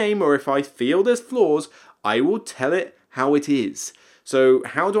like a game or if I feel there's flaws, I will tell it how it is. So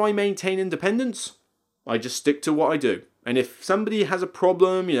how do I maintain independence? I just stick to what I do. And if somebody has a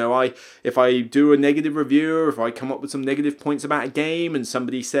problem, if I do a negative review, or if I come up with some negative points about a game and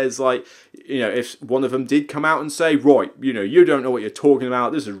somebody says if one of them did come out and say, right, you don't know what you're talking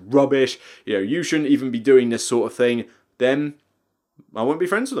about, this is rubbish, you shouldn't even be doing this sort of thing, then I won't be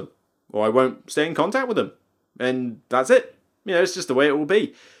friends with them. Or I won't stay in contact with them. And that's it. It's just the way it will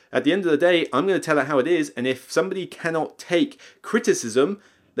be. At the end of the day, I'm going to tell it how it is, and if somebody cannot take criticism,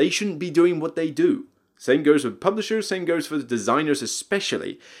 they shouldn't be doing what they do. Same goes with publishers, same goes for the designers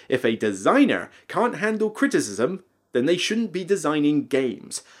especially. If a designer can't handle criticism, then they shouldn't be designing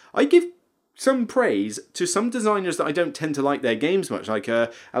games. I give some praise to some designers that I don't tend to like their games much, like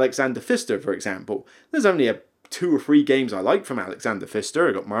Alexander Pfister, for example. There's only 2 or 3 games I like from Alexander Pfister.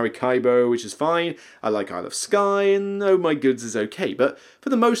 I got Maracaibo, which is fine. I like Isle of Skye, and Oh My Goods is okay. But for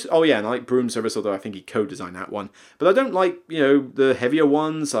the most, and I like Broom Service, although I think he co-designed that one. But I don't like, the heavier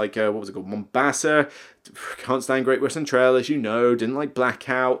ones, like, what was it called, Mombasa. Can't stand Great Western Trail, as you know. Didn't like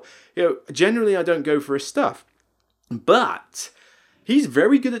Blackout. Generally I don't go for his stuff. But he's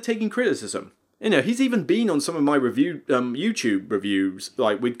very good at taking criticism. He's even been on some of my YouTube reviews,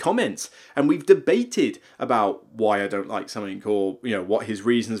 like with comments, and we've debated about why I don't like something, or what his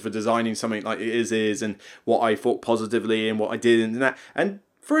reasons for designing something like it is, and what I thought positively and what I didn't, and that. And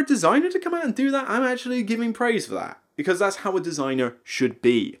for a designer to come out and do that, I'm actually giving praise for that, because that's how a designer should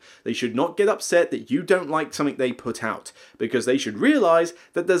be. They should not get upset that you don't like something they put out, because they should realize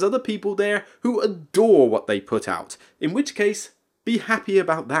that there's other people there who adore what they put out. In which case, be happy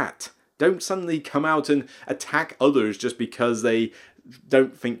about that. Don't suddenly come out and attack others just because they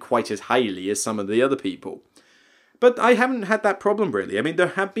don't think quite as highly as some of the other people. But I haven't had that problem really. I mean, there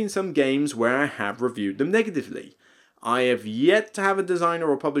have been some games where I have reviewed them negatively. I have yet to have a designer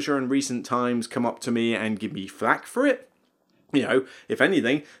or publisher in recent times come up to me and give me flack for it. If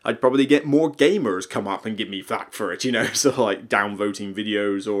anything, I'd probably get more gamers come up and give me flack for it, so like downvoting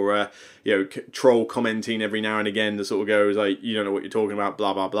videos or, troll commenting every now and again that sort of goes like, you don't know what you're talking about,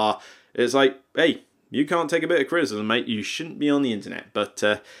 blah, blah, blah. It's like, hey, you can't take a bit of criticism, mate. You shouldn't be on the internet. But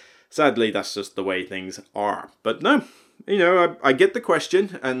sadly, that's just the way things are. But no, I get the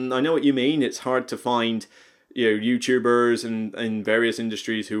question, and I know what you mean. It's hard to find, YouTubers and in various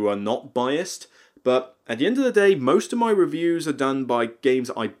industries who are not biased. But at the end of the day, most of my reviews are done by games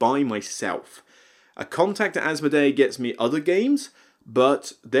I buy myself. A contact at Asmodee gets me other games,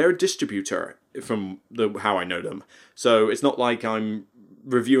 but they're a distributor from how I know them. So it's not like I'm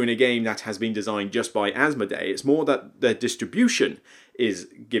reviewing a game that has been designed just by Asmodee. It's more that their distribution is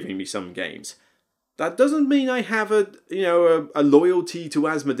giving me some games. That doesn't mean I have a loyalty to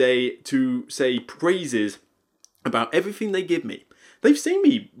Asmodee to say praises about everything they give me. They've seen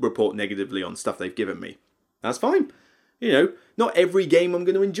me report negatively on stuff they've given me. That's fine. Not every game I'm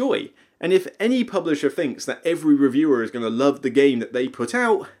going to enjoy. And if any publisher thinks that every reviewer is going to love the game that they put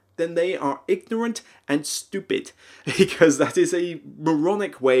out, then they are ignorant and stupid, because that is a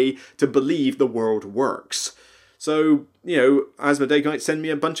moronic way to believe the world works. So, Asmodee might send me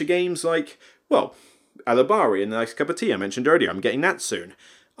a bunch of games like, Alabari and a Nice Cup of Tea I mentioned earlier. I'm getting that soon.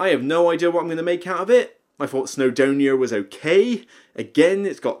 I have no idea what I'm going to make out of it. I thought Snowdonia was okay. Again,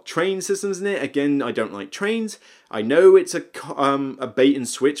 it's got train systems in it. Again, I don't like trains. I know it's a bait and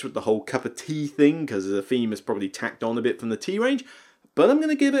switch with the whole cup of tea thing, because the theme is probably tacked on a bit from the tea range. But I'm going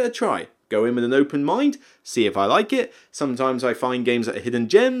to give it a try. Go in with an open mind, see if I like it. Sometimes I find games that are hidden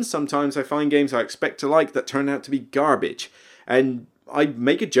gems. Sometimes I find games I expect to like that turn out to be garbage. And I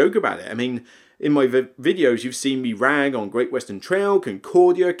make a joke about it. I mean, in my videos, you've seen me rag on Great Western Trail,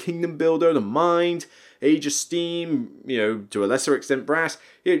 Concordia, Kingdom Builder, The Mind, Age of Steam, to a lesser extent Brass.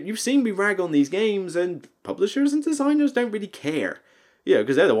 You've seen me rag on these games, and publishers and designers don't really care. You know,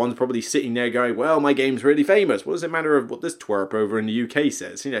 because they're the ones probably sitting there going, well, my game's really famous. What does it matter of what this twerp over in the UK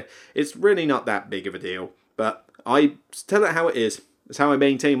says? You know, it's really not that big of a deal. But I tell it how it is. It's how I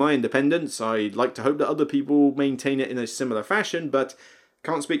maintain my independence. I'd like to hope that other people maintain it in a similar fashion, but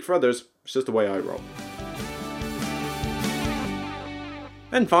can't speak for others. It's just the way I roll.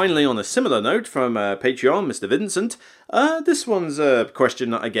 And finally, on a similar note from Patreon, Mr. Vincent, this one's a question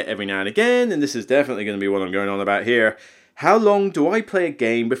that I get every now and again, and this is definitely going to be what I'm going on about here. How long do I play a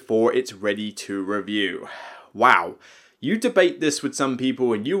game before it's ready to review? Wow. You debate this with some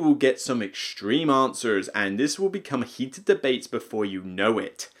people and you will get some extreme answers, and this will become heated debates before you know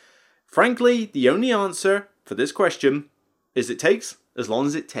it. Frankly, the only answer for this question is it takes as long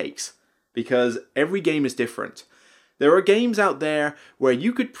as it takes, because every game is different. There are games out there where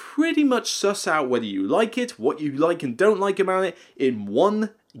you could pretty much suss out whether you like it, what you like and don't like about it, in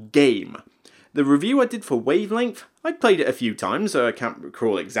one game. The review I did for Wavelength, I played it a few times, so I can't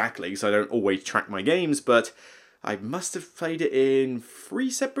recall exactly because I don't always track my games, but I must have played it in 3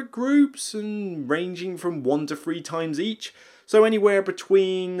 separate groups and ranging from 1 to 3 times each. So anywhere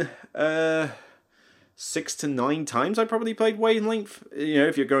between 6 to 9 times I probably played Wavelength. You know,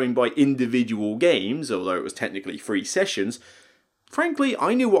 if you're going by individual games, although it was technically 3 sessions. Frankly,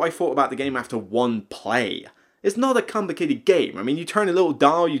 I knew what I thought about the game after 1 play. It's not a complicated game. I mean, you turn a little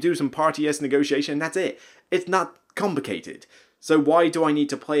dial, you do some party-esque negotiation, and that's it. It's not complicated. So why do I need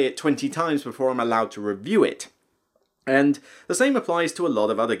to play it 20 times before I'm allowed to review it? And the same applies to a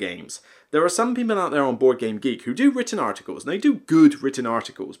lot of other games. There are some people out there on Board Game Geek who do written articles, and they do good written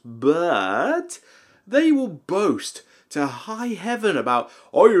articles, but they will boast to high heaven about,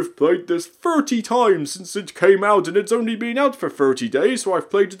 I have played this 30 times since it came out and it's only been out for 30 days, so I've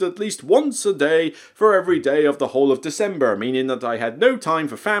played it at least once a day for every day of the whole of December, meaning that I had no time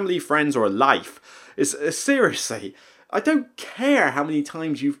for family, friends, or life. Seriously, I don't care how many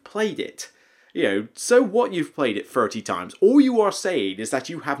times you've played it. You know, so what you've played it 30 times. All you are saying is that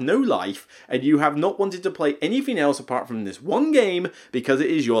you have no life and you have not wanted to play anything else apart from this one game because it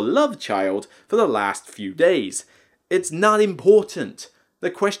is your love child for the last few days. It's not important.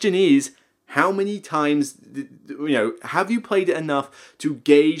 The question is, how many times, have you played it enough to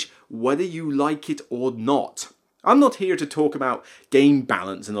gauge whether you like it or not? I'm not here to talk about game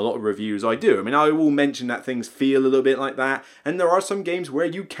balance in a lot of reviews I do. I mean, I will mention that things feel a little bit like that, and there are some games where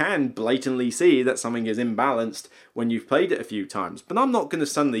you can blatantly see that something is imbalanced when you've played it a few times. But I'm not going to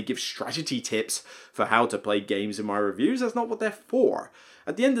suddenly give strategy tips for how to play games in my reviews. That's not what they're for.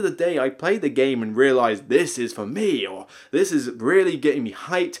 At the end of the day, I play the game and realize this is for me, or this is really getting me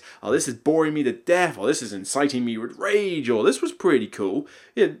hyped, or this is boring me to death, or this is inciting me with rage, or this was pretty cool.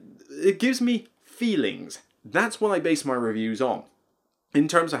 It gives me feelings. That's what I base my reviews on. In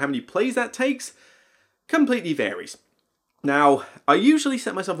terms of how many plays that takes, completely varies. Now, I usually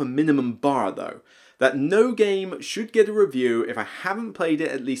set myself a minimum bar though, that no game should get a review if I haven't played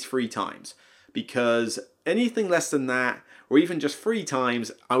it at least 3 times, because anything less than that, or even just 3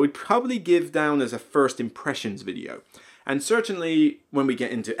 times, I would probably give down as a first impressions video. And certainly when we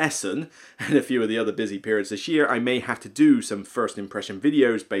get into Essen and a few of the other busy periods this year, I may have to do some first impression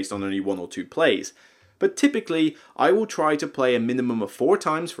videos based on only 1 or 2 plays. But typically, I will try to play a minimum of 4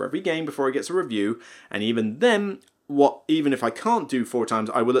 times for every game before it gets a review, and even then, even if I can't do 4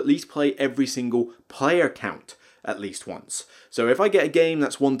 times, I will at least play every single player count at least once. So if I get a game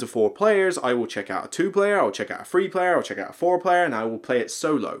that's 1 to 4 players, I will check out a 2-player, I'll check out a 3-player, I'll check out a 4-player, and I will play it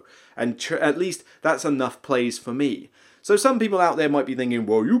solo. And at least that's enough plays for me. So some people out there might be thinking,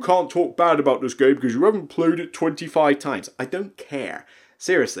 well, you can't talk bad about this game because you haven't played it 25 times. I don't care.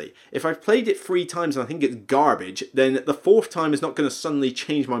 Seriously, if I've played it 3 times and I think it's garbage, then the 4th time is not going to suddenly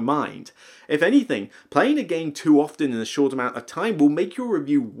change my mind. If anything, playing a game too often in a short amount of time will make your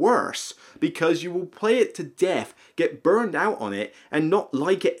review worse, because you will play it to death, get burned out on it, and not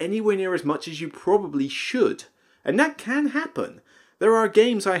like it anywhere near as much as you probably should. And that can happen. There are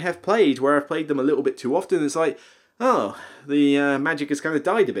games I have played where I've played them a little bit too often, and it's like, oh, the magic has kind of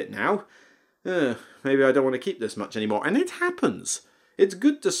died a bit now. Maybe I don't want to keep this much anymore. And it happens. It's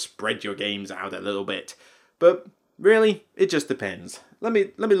good to spread your games out a little bit. But really, it just depends. Let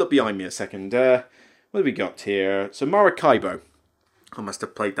me look behind me a second. What have we got here? So Maracaibo. I must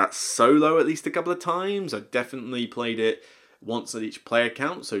have played that solo at least a couple of times. I definitely played it once at each player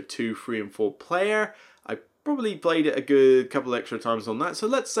count. So 2, 3, and 4 player. I probably played it a good couple extra times on that. So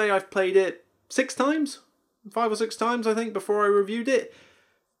let's say I've played it 6 times. 5 or 6 times, I think, before I reviewed it.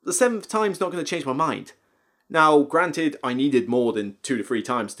 The 7th time's not going to change my mind. Now, granted, I needed more than 2 to 3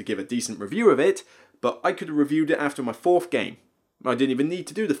 times to give a decent review of it, but I could have reviewed it after my 4th game. I didn't even need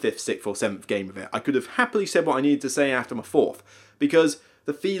to do the 5th, 6th or 7th game of it. I could have happily said what I needed to say after my 4th, because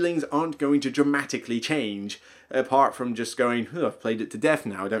the feelings aren't going to dramatically change, apart from just going, I've played it to death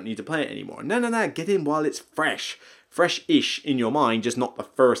now, I don't need to play it anymore. No, get in while it's fresh-ish in your mind, just not the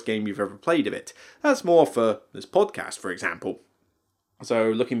first game you've ever played of it. That's more for this podcast, for example.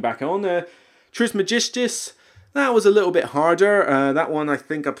 So looking back on Trismegistus, that was a little bit harder. That one I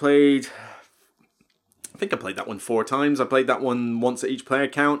think I played that one 4 times. I played that one once at each player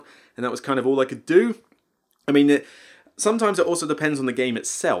count, and that was kind of all I could do. I mean, sometimes it also depends on the game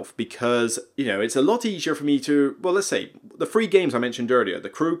itself, because, it's a lot easier for me to, well, let's say, the 3 games I mentioned earlier, The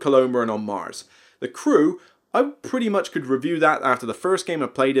Crew, Coloma, and On Mars. The Crew, I pretty much could review that after the first game I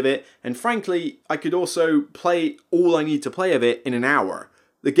played of it, and frankly, I could also play all I need to play of it in an hour.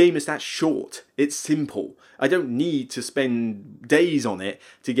 The game is that short. It's simple. I don't need to spend days on it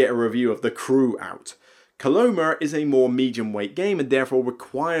to get a review of The Crew out. Coloma is a more medium weight game and therefore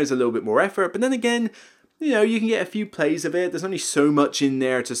requires a little bit more effort, but then again, you can get a few plays of it. There's only so much in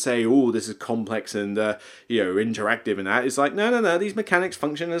there to say, this is complex and, interactive and that. It's like, no, these mechanics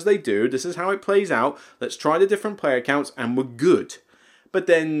function as they do. This is how it plays out. Let's try the different player counts and we're good. But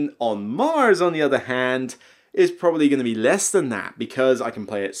then On Mars, on the other hand, is probably going to be less than that, because I can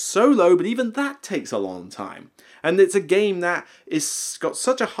play it solo, but even that takes a long time. And it's a game that is got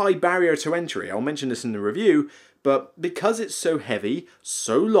such a high barrier to entry. I'll mention this in the review, but because it's so heavy,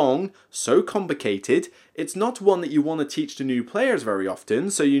 so long, so complicated, it's not one that you want to teach to new players very often,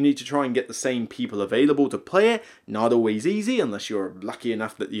 so you need to try and get the same people available to play it. Not always easy, unless you're lucky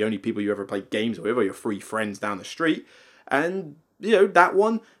enough that the only people you ever play games with are your 3 friends down the street. And, that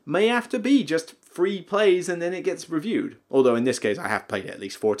one may have to be just 3 plays and then it gets reviewed. Although in this case I have played it at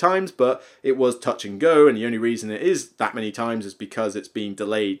least 4 times, but it was touch and go, and the only reason it is that many times is because it's been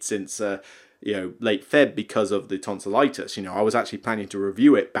delayed since late Feb because of the tonsillitis. I was actually planning to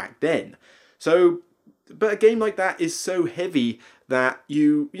review it back then. So, but a game like that is so heavy that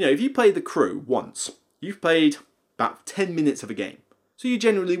if you play The Crew once, you've played about 10 minutes of a game. So you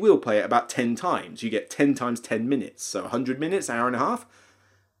generally will play it about 10 times. You get 10 times 10 minutes, so 100 minutes, hour and a half.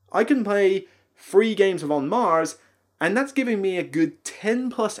 I can play 3 games of On Mars, and that's giving me a good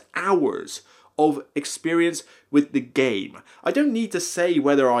 10 plus hours of experience with the game. I don't need to say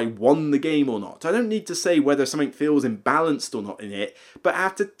whether I won the game or not. I don't need to say whether something feels imbalanced or not in it. But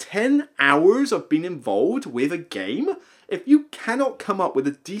after 10 hours of being involved with a game, if you cannot come up with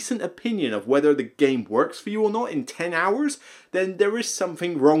a decent opinion of whether the game works for you or not in 10 hours, then there is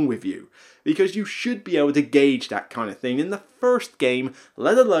something wrong with you. Because you should be able to gauge that kind of thing in the first game,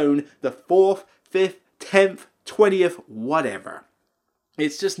 let alone the 4th, 5th, 10th, 20th, whatever.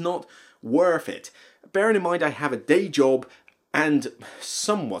 It's just not worth it. Bearing in mind I have a day job and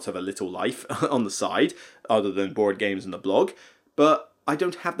somewhat of a little life on the side, other than board games and the blog, but I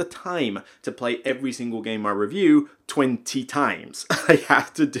don't have the time to play every single game I review 20 times. I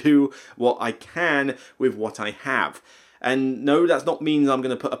have to do what I can with what I have. And no, that's not means I'm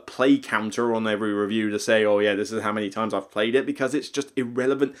going to put a play counter on every review to say, this is how many times I've played it, because it's just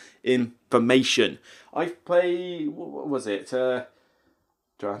irrelevant information. I've played, what was it?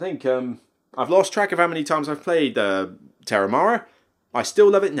 I think I've lost track of how many times I've played Terramara. I still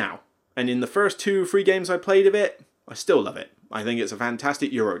love it now. And in the first 2 free games I played of it, I still love it. I think it's a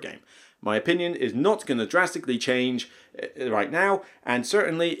fantastic Euro game. My opinion is not going to drastically change right now, and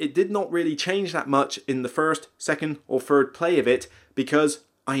certainly it did not really change that much in the first, second, or third play of it, because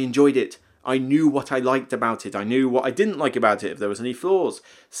I enjoyed it. I knew what I liked about it. I knew what I didn't like about it, if there was any flaws.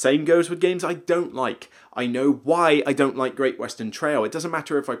 Same goes with games I don't like. I know why I don't like Great Western Trail. It doesn't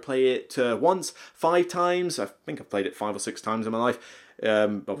matter if I play it once, 5 times. I think I've played it 5 or 6 times in my life.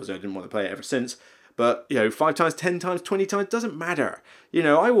 Obviously I didn't want to play it ever since. But, 5 times, 10 times, 20 times, doesn't matter.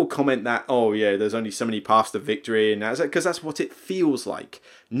 I will comment that, there's only so many paths to victory, and because that's what it feels like.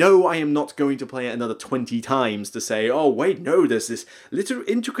 No, I am not going to play it another 20 times to say, there's this little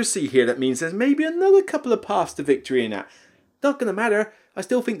intricacy here that means there's maybe another couple of paths to victory in that. Not going to matter. I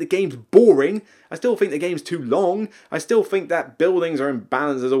still think the game's boring. I still think the game's too long. I still think that buildings are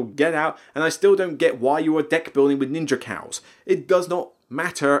imbalanced as all get out, and I still don't get why you are deck building with ninja cows. It does not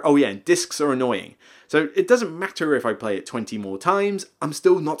matter. And discs are annoying. So it doesn't matter if I play it 20 more times, I'm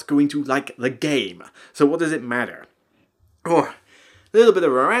still not going to like the game. So what does it matter? A little bit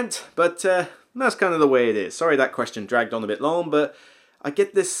of a rant, but that's kind of the way it is. Sorry that question dragged on a bit long, but I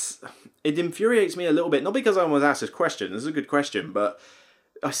get this, it infuriates me a little bit, not because I was asked this question, this is a good question, but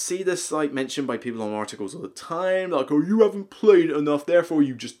I see this like mentioned by people on articles all the time, like, oh, you haven't played it enough, therefore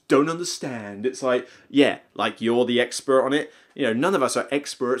you just don't understand. It's like, yeah, like you're the expert on it. You know, none of us are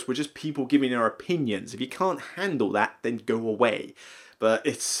experts, we're just people giving our opinions. If you can't handle that, then go away. But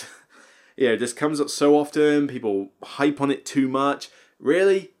it's, this comes up so often, people hype on it too much.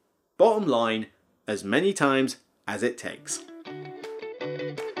 Really, bottom line, as many times as it takes.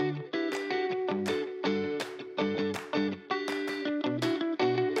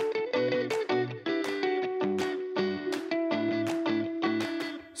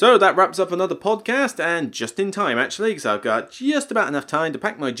 So that wraps up another podcast, and just in time actually, because I've got just about enough time to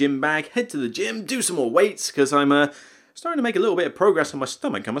pack my gym bag, head to the gym, do some more weights, because I'm starting to make a little bit of progress on my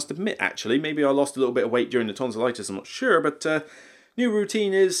stomach, I must admit actually. Maybe I lost a little bit of weight during the tonsillitis, I'm not sure, but new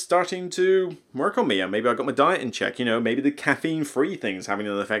routine is starting to work on me, and maybe I got my diet in check, maybe the caffeine-free thing's having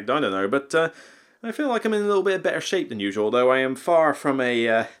an effect, I don't know, but I feel like I'm in a little bit of better shape than usual, though I am far from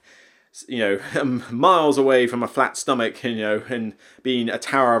miles away from a flat stomach, and being a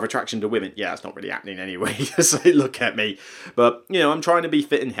tower of attraction to women. Yeah, it's not really happening anyway, so look at me. But, I'm trying to be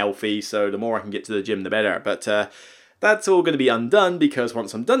fit and healthy, so the more I can get to the gym, the better. But that's all going to be undone, because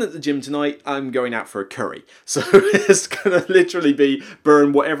once I'm done at the gym tonight, I'm going out for a curry. So it's going to literally be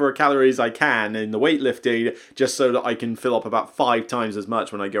burn whatever calories I can in the weightlifting, just so that I can fill up about 5 times as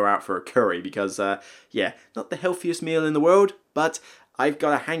much when I go out for a curry, because, not the healthiest meal in the world, but I've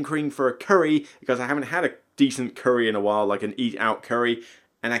got a hankering for a curry because I haven't had a decent curry in a while, like an eat-out curry,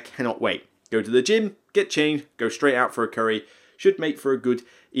 and I cannot wait. Go to the gym, get changed, go straight out for a curry. Should make for a good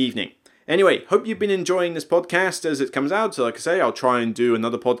evening. Anyway, hope you've been enjoying this podcast as it comes out. So like I say, I'll try and do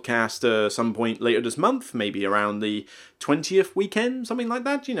another podcast some point later this month, maybe around the 20th weekend, something like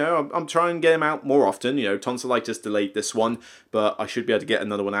that. I'm trying to get them out more often. Tonsillitis delayed this one, but I should be able to get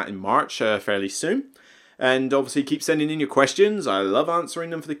another one out in March fairly soon. And obviously keep sending in your questions. I love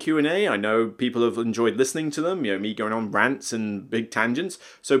answering them for the Q&A. I know people have enjoyed listening to them, me going on rants and big tangents.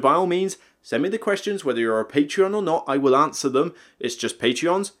 So by all means, send me the questions, whether you're a Patreon or not, I will answer them. It's just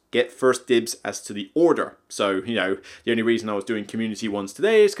Patreons get first dibs as to the order. So, the only reason I was doing community ones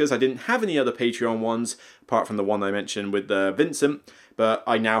today is because I didn't have any other Patreon ones, apart from the one I mentioned with Vincent. But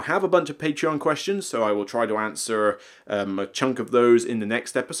I now have a bunch of Patreon questions, so I will try to answer a chunk of those in the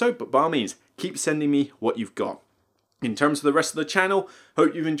next episode. But by all means, keep sending me what you've got. In terms of the rest of the channel,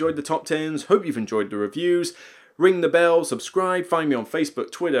 hope you've enjoyed the top 10s, hope you've enjoyed the reviews. Ring the bell, subscribe, find me on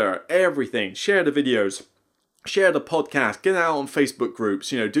Facebook, Twitter, everything. Share the videos, share the podcast, get out on Facebook groups,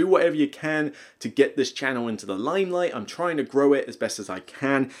 do whatever you can to get this channel into the limelight. I'm trying to grow it as best as I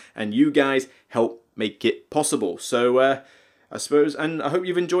can, and you guys help make it possible. So, I suppose, and I hope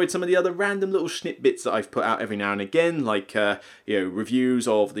you've enjoyed some of the other random little snippets that I've put out every now and again, like, reviews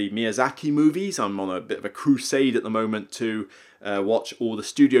of the Miyazaki movies. I'm on a bit of a crusade at the moment to watch all the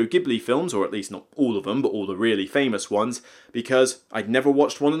Studio Ghibli films, or at least not all of them, but all the really famous ones, because I'd never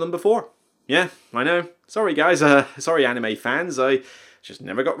watched one of them before. Yeah, I know. Sorry, guys. Sorry, anime fans. I just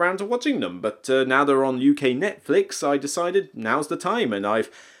never got round to watching them, but now they're on UK Netflix, I decided now's the time, and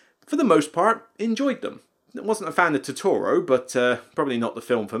I've, for the most part, enjoyed them. I wasn't a fan of Totoro, but probably not the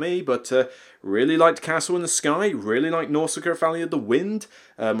film for me, but really liked Castle in the Sky, really liked Nausicaa Valley of the Wind.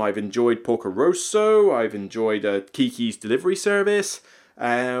 I've enjoyed Porco Rosso, I've enjoyed Kiki's Delivery Service.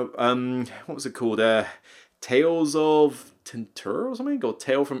 What was it called? Tales of Tinter or something? Or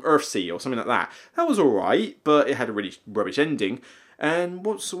Tale from Earthsea or something like that. That was alright, but it had a really rubbish ending. And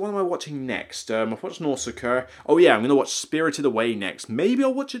what am I watching next? I've watched Nausicaa. Oh yeah, I'm going to watch Spirited Away next. Maybe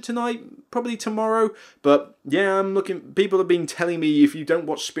I'll watch it tonight, probably tomorrow. But yeah, I'm looking. People have been telling me if you don't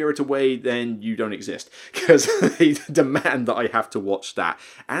watch Spirited Away, then you don't exist. Because they demand that I have to watch that.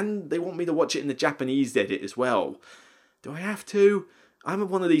 And they want me to watch it in the Japanese edit as well. Do I have to? I'm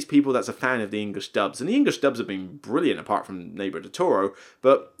one of these people that's a fan of the English dubs, and the English dubs have been brilliant apart from Neighbor Totoro,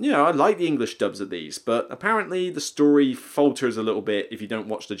 but, I like the English dubs of these, but apparently the story falters a little bit if you don't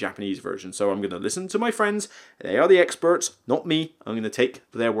watch the Japanese version, so I'm going to listen to my friends. They are the experts, not me. I'm going to take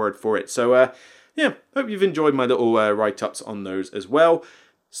their word for it. So, hope you've enjoyed my little write-ups on those as well.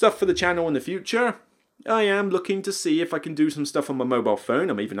 Stuff for the channel in the future. I am looking to see if I can do some stuff on my mobile phone.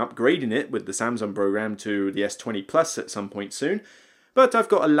 I'm even upgrading it with the Samsung program to the S20 Plus at some point soon. But I've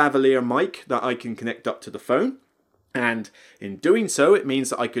got a lavalier mic that I can connect up to the phone, and in doing so, it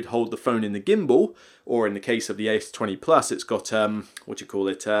means that I could hold the phone in the gimbal, or in the case of the S20 Plus, it's got,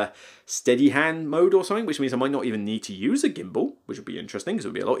 steady hand mode or something, which means I might not even need to use a gimbal, which would be interesting, because it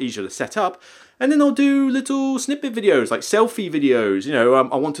would be a lot easier to set up, and then I'll do little snippet videos, like selfie videos,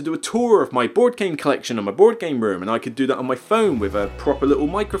 I want to do a tour of my board game collection and my board game room, and I could do that on my phone with a proper little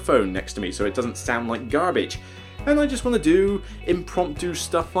microphone next to me, so it doesn't sound like garbage. and I just want to do impromptu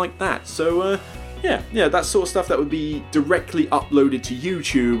stuff like that. So yeah, that sort of stuff that would be directly uploaded to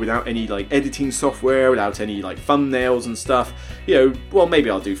YouTube without any like editing software, without any like thumbnails and stuff. Well, maybe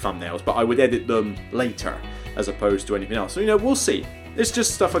I'll do thumbnails, but I would edit them later as opposed to anything else. So we'll see. It's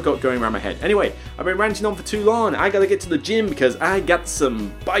just stuff I got going around my head. Anyway, I've been ranting on for too long. I gotta get to the gym because I got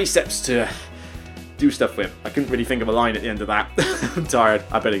some biceps to do stuff with. I couldn't really think of a line at the end of that. I'm tired.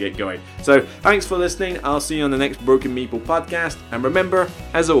 I better get going. So, thanks for listening. I'll see you on the next Broken Meeple podcast. And remember,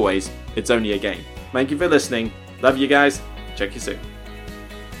 as always, it's only a game. Thank you for listening. Love you guys. Check you soon.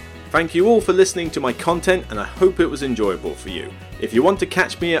 Thank you all for listening to my content, and I hope it was enjoyable for you. If you want to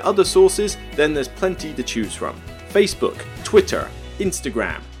catch me at other sources, then there's plenty to choose from. Facebook, Twitter,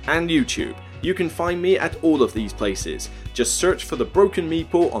 Instagram, and YouTube. You can find me at all of these places. Just search for The Broken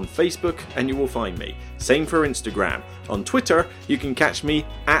Meeple on Facebook and you will find me. Same for Instagram. On Twitter, you can catch me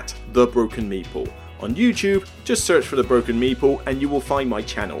at The Broken Meeple. On YouTube, just search for The Broken Meeple and you will find my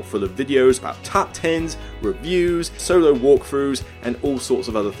channel full of videos about top 10s, reviews, solo walkthroughs, and all sorts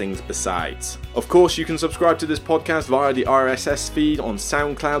of other things besides. Of course, you can subscribe to this podcast via the RSS feed on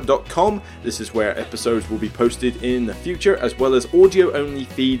soundcloud.com. This is where episodes will be posted in the future, as well as audio-only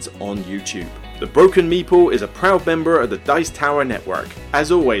feeds on YouTube. The Broken Meeple is a proud member of the Dice Tower Network.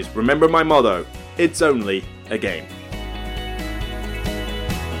 As always, remember my motto, it's only a game.